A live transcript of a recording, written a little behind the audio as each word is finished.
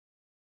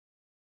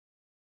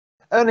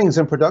Earnings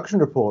and production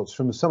reports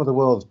from some of the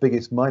world's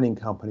biggest mining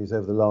companies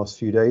over the last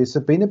few days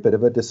have been a bit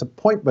of a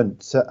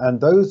disappointment.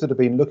 And those that have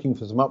been looking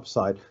for some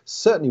upside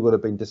certainly would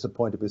have been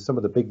disappointed with some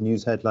of the big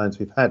news headlines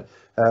we've had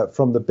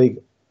from the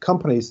big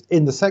companies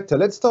in the sector.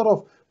 Let's start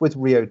off with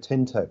Rio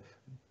Tinto.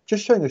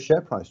 Just showing a share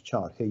price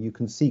chart here, you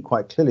can see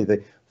quite clearly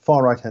the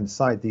far right-hand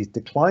side, these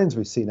declines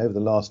we've seen over the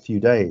last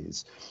few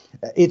days.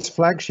 Its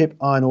flagship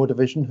iron ore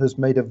division has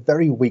made a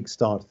very weak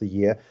start to the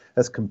year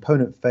as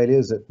component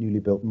failures at newly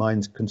built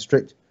mines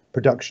constrict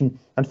production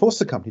and force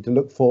the company to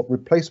look for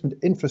replacement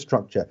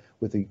infrastructure.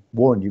 With the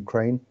war in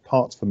Ukraine,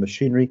 parts for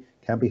machinery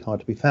can be hard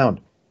to be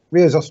found.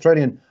 Rio's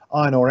Australian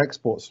iron ore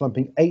exports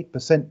slumping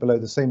 8% below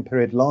the same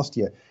period last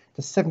year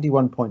to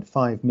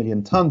 71.5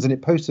 million tonnes, and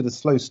it posted a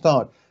slow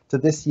start to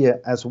this year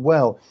as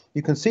well.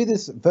 You can see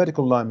this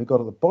vertical line we've got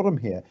at the bottom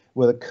here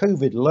were the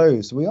COVID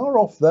lows. We are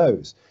off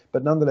those,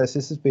 but nonetheless,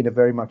 this has been a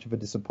very much of a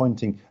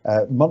disappointing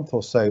month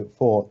or so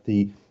for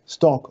the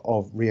stock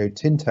of Rio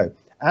Tinto.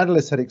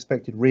 Analysts had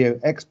expected Rio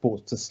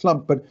exports to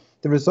slump, but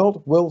the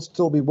result will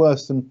still be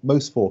worse than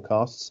most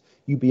forecasts.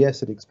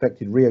 UBS had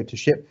expected Rio to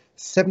ship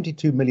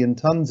 72 million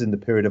tonnes in the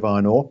period of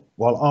iron ore,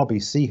 while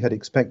RBC had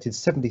expected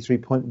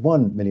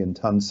 73.1 million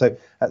tonnes. So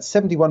at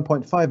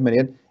 71.5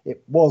 million,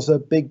 it was a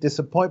big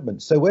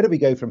disappointment. So where do we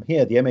go from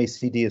here? The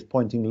MACD is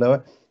pointing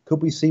lower.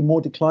 Could we see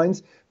more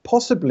declines?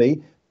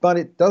 Possibly, but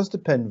it does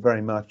depend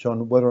very much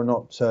on whether or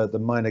not the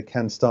miner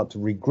can start to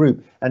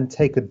regroup and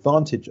take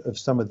advantage of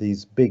some of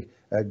these big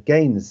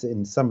gains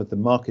in some of the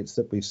markets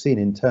that we've seen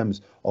in terms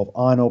of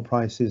iron ore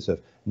prices,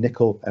 of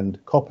nickel and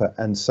copper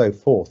and so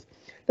forth.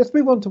 Let's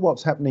move on to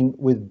what's happening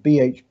with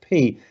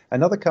BHP,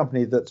 another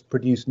company that's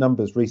produced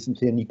numbers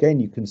recently. And again,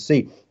 you can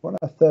see we're on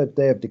our third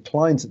day of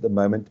declines at the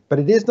moment, but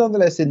it is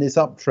nonetheless in this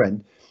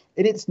uptrend.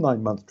 In its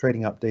 9-month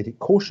trading update, it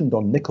cautioned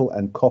on nickel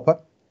and copper.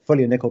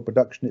 Fully nickel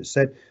production, it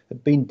said,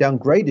 had been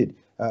downgraded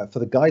for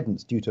the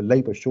guidance due to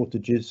labour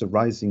shortages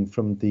arising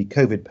from the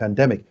COVID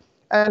pandemic.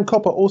 And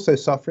copper also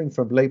suffering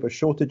from labour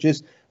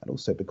shortages and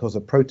also because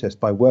of protests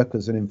by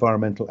workers and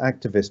environmental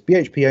activists.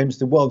 BHP owns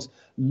the world's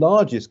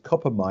largest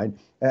copper mine,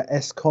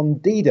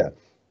 Escondida.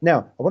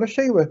 Now, I want to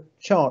show you a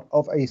chart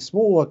of a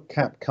smaller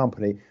cap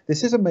company.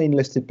 This is a main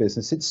listed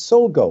business. It's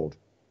SolGold.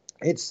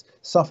 It's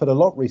suffered a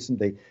lot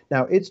recently.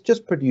 Now, it's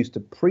just produced a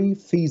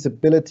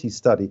pre-feasibility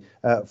study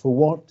for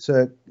what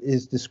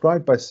is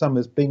described by some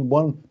as being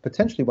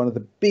potentially one of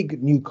the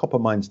big new copper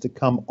mines to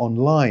come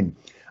online.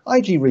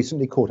 IG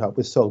recently caught up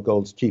with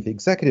SolGold's chief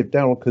executive,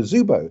 Darryl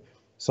Cuzzobbo.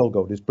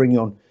 SolGold is bringing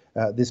on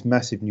this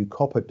massive new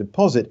copper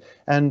deposit,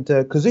 and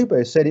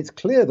Cuzzobbo said it's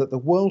clear that the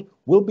world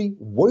will be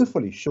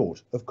woefully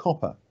short of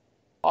copper.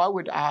 I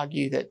would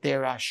argue that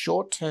there are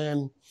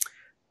short-term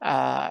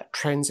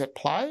trends at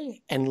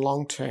play and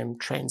long-term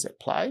trends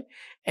at play,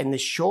 and the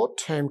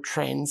short-term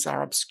trends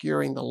are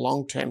obscuring the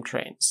long-term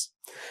trends.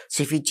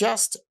 So if you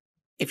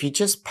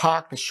just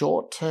park the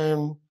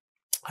short-term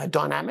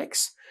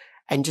dynamics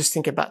and just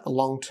think about the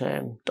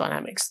long-term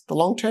dynamics. The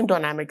long-term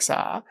dynamics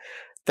are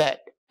that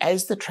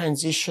as the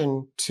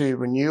transition to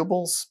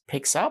renewables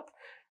picks up,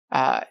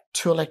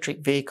 to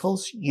electric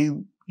vehicles,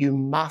 you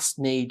must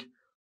need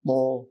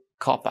more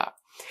copper.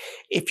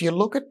 If you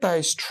look at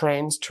those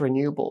trends to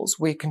renewables,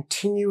 we're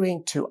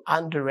continuing to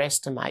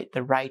underestimate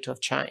the rate of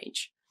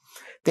change.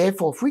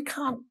 Therefore, if we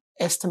can't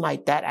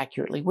estimate that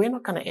accurately, we're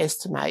not going to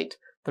estimate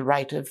the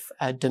rate of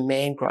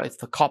demand growth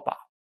for copper.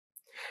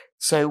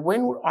 So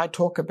when I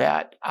talk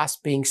about us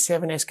being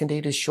 7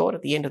 Escondidas short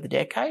at the end of the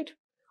decade,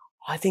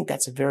 I think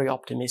that's a very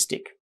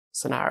optimistic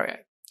scenario.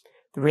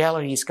 The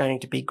reality is going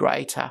to be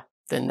greater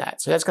than that.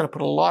 So that's going to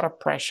put a lot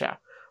of pressure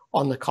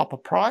on the copper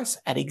price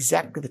at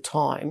exactly the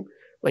time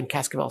when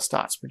Cascabel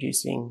starts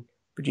producing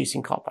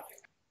copper.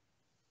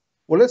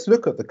 Well, let's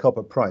look at the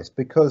copper price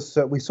because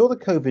we saw the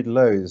COVID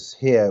lows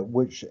here,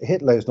 which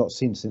hit lows not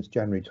seen since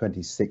January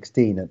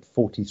 2016 at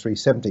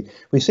 43.70.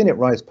 We've seen it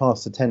rise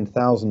past the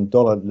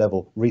 $10,000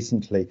 level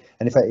recently.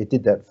 And in fact, it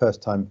did that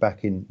first time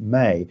back in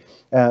May.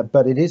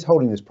 But it is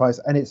holding this price,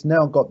 and it's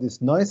now got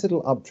this nice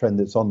little uptrend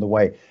that's on the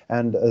way.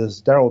 And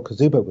as Darryl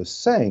Cuzzobbo was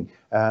saying,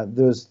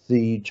 there's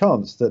the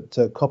chance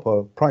that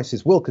copper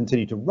prices will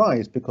continue to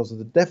rise because of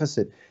the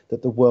deficit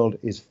that the world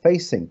is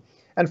facing.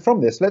 And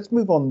from this, let's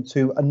move on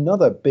to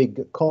another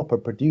big copper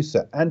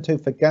producer,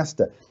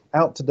 Antofagasta,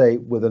 out today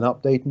with an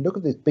update. And look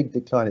at this big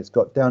decline it's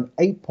got, down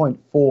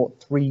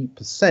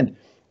 8.43%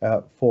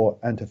 for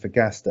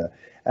Antofagasta.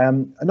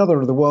 Another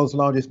of the world's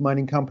largest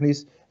mining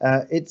companies,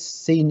 it's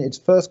seen its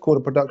first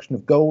quarter production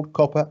of gold,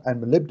 copper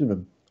and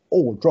molybdenum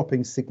all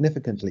dropping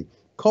significantly.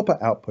 Copper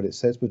output, it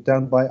says, was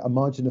down by a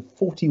margin of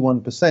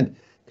 41%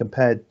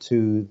 compared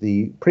to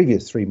the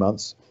previous 3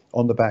 months,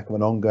 on the back of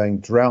an ongoing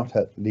drought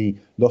at the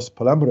Los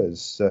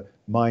Palambres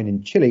mine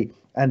in Chile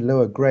and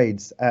lower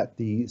grades at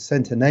the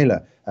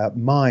Naylor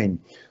mine.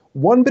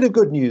 One bit of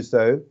good news,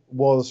 though,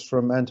 was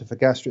from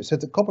Antofagasta. It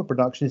said that copper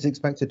production is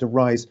expected to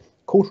rise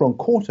quarter on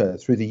quarter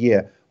through the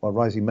year, while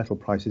rising metal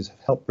prices have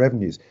helped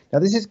revenues. Now,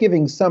 this is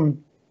giving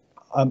some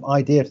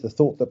idea to the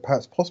thought that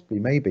perhaps possibly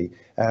maybe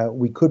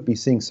we could be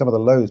seeing some of the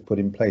lows put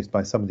in place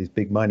by some of these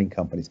big mining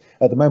companies.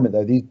 At the moment,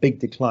 though, these big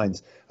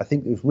declines, I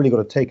think we've really got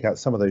to take out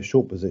some of those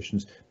short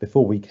positions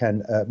before we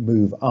can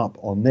move up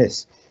on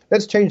this.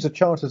 Let's change the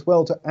chart as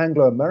well to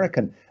Anglo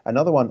American,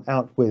 another one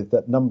out with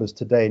numbers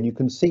today, and you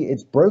can see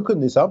it's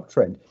broken this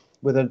uptrend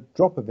with a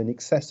drop of in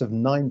excess of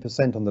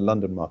 9% on the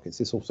London markets.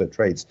 This also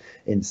trades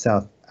in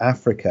South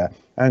Africa.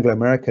 Anglo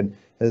American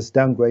has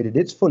downgraded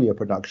its full-year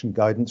production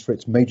guidance for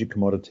its major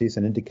commodities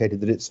and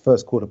indicated that its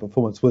first quarter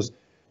performance was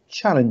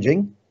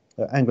challenging.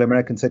 Anglo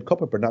American said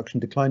copper production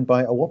declined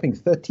by a whopping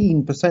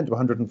 13% to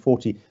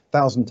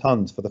 140,000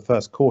 tonnes for the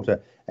first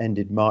quarter,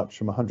 ended March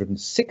from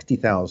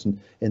 160,000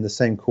 in the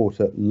same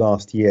quarter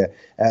last year,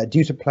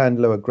 due to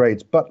planned lower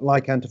grades. But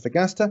like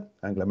Antofagasta,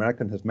 Anglo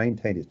American has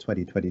maintained its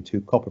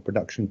 2022 copper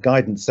production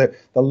guidance. So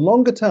the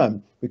longer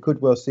term, we could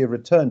well see a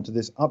return to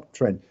this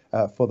uptrend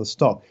for the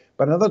stock.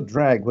 But another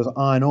drag was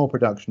iron ore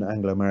production at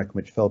Anglo American,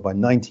 which fell by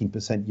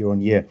 19% year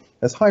on year,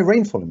 as high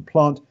rainfall in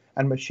plant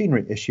and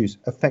machinery issues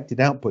affected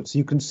output. So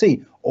you can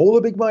see all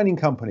the big mining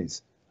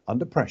companies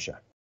under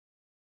pressure.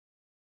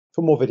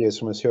 For more videos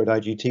from us here at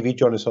IGTV,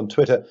 join us on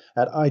Twitter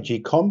at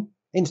IGCom,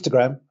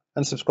 Instagram,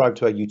 and subscribe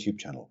to our YouTube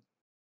channel.